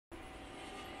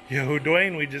Yo,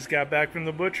 Dwayne, we just got back from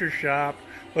the butcher shop.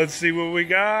 Let's see what we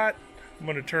got. I'm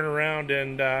going to turn around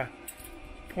and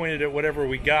point it at whatever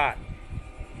we got.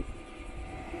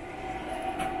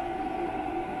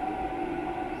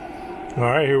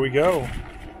 Alright, here we go.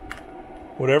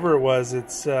 Whatever it was,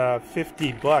 it's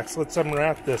 50 bucks. Let's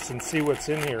unwrap this and see what's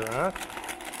in here, huh?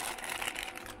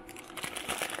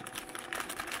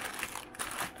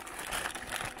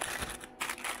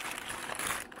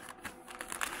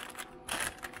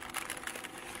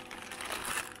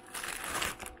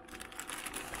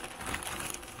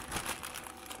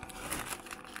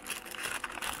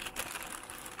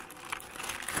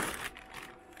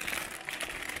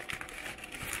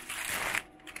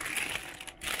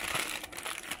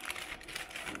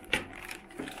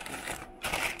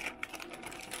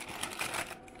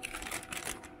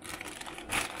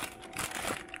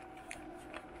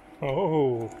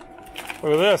 Oh,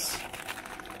 look at this.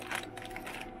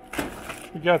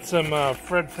 We got some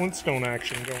Fred Flintstone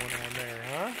action going on there,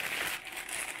 huh?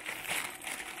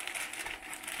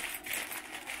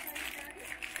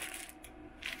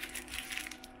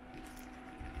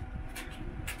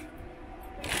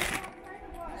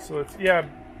 So it's, yeah,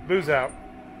 booze out.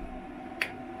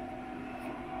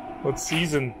 Let's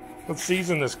season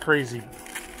this crazy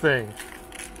thing.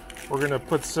 We're gonna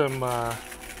put some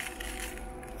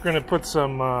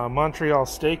Montreal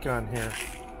steak on here.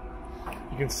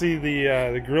 You can see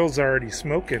the grill's already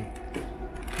smoking.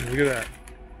 Look at that.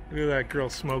 Look at that grill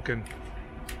smoking.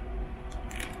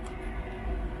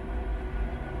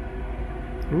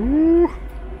 Ooh,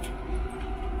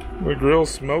 the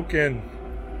grill's smoking.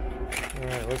 All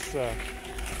right, let's.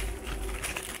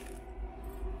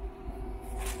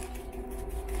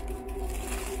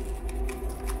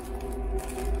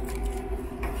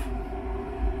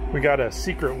 We got a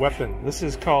secret weapon. This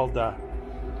is called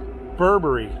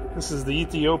Burberry. This is the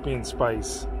Ethiopian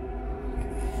spice.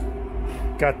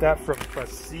 Got that from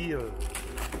Brazil.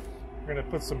 We're gonna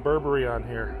put some Burberry on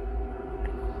here.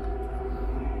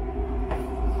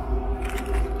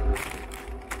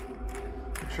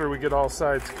 Make sure we get all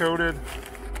sides coated.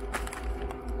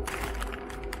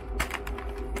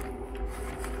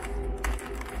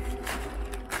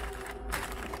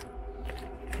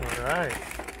 All right.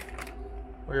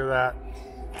 Look at that.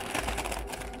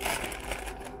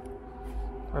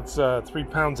 That's 3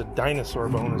 pounds of dinosaur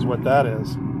bone is what that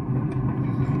is.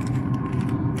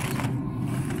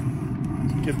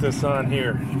 Let's get this on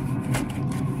here.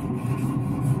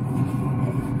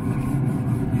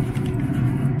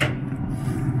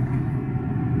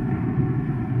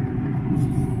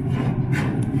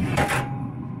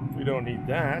 We don't need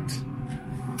that.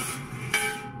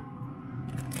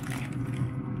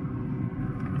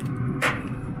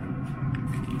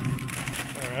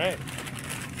 Alright.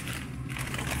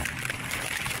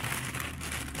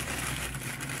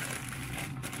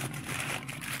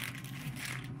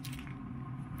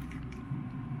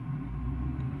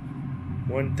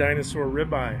 One dinosaur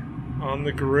ribeye on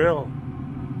the grill.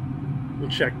 We'll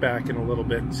check back in a little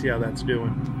bit and see how that's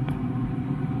doing.